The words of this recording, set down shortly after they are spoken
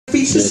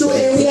pieces to it,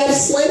 and we had a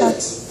slate.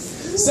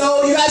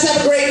 So you guys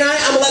have a great night.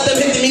 I'm gonna let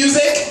them hit the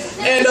music.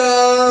 And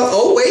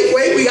oh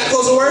wait, we got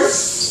closing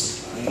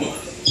words.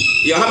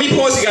 Yo, how many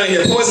poets you got in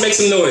here? Poets, make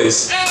some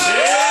noise.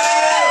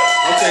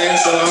 Okay,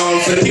 so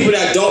for the people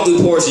that don't do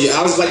poetry, I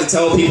always like to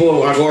tell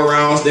people when I go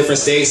around different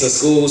states and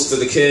schools to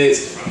the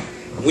kids,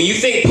 when you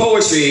think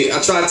poetry,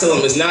 I try to tell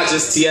them it's not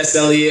just T.S.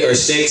 Eliot or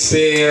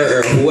Shakespeare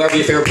or whoever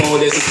your favorite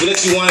poet is, it's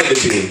what you want it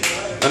to be.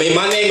 I mean,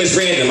 my name is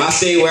Randum. I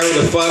say whatever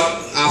the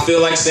fuck I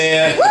feel like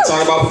saying, I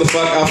talk about what the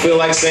fuck I feel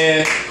like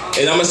saying,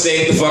 and I'm gonna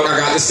say what the fuck I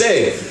got to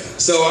say.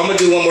 So I'm gonna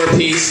do one more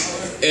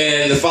piece,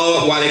 and the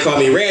follow-up why they called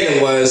me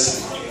Random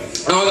was,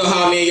 I don't know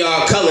how many of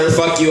y'all color,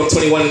 fuck you, I'm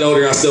 21 and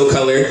older, I still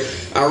color.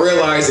 I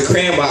realized the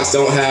crayon box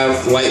don't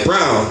have light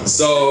brown,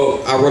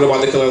 so I wrote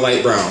about the color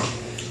light brown.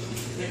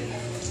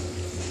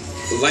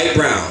 Light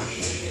brown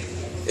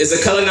is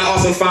a color not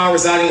often found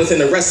residing within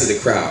the rest of the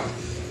crowd.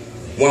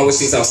 One which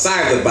seems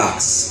outside of the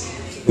box,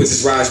 which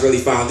is where I was really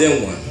found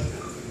in one.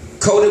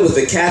 Coated with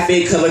a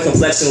cafe color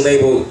complexion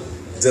labeled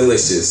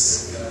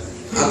delicious.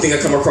 I think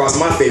I come across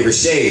my favorite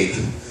shade.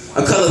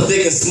 A color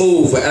thick and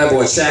smooth with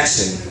edible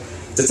attraction.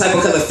 The type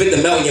of color fit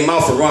to melt in your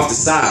mouth from off the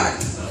side.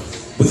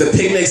 With the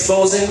pigment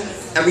exposing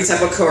every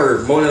type of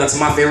curve molded onto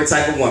my favorite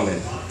type of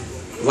woman.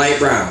 Light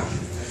brown.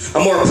 A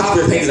more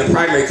popular paint than the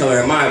primary color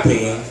in my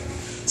opinion.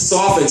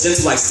 Soft and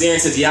gentle like staring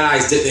into the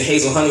eyes dipped in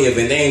hazel honey of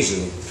an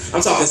angel. I'm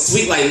talking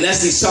sweet like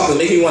Nestle's chocolate,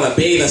 making me want to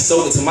bathe and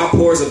soak into my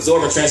pores,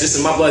 absorb and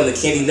transition my blood into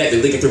candy nectar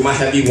leaking through my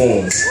heavy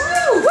wounds.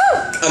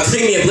 A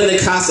creamy and blended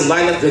costume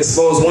lined up to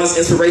expose one's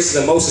inspiration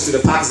and emotions through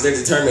the pockets of their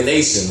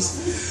determinations.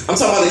 I'm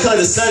talking about the color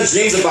the sun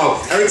dreams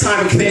about every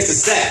time it prepares to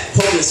set,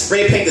 hoping to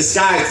spray paint the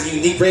sky with the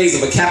unique rays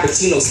of a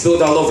cappuccino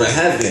spilled all over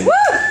heaven.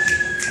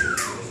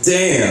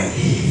 Damn.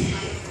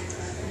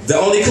 The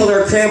only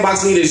color a crayon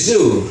box need is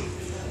you.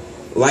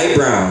 Light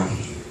brown.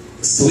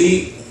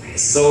 Sweet,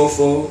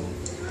 soulful,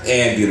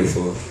 and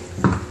beautiful.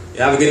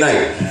 Y'all have a good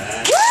night.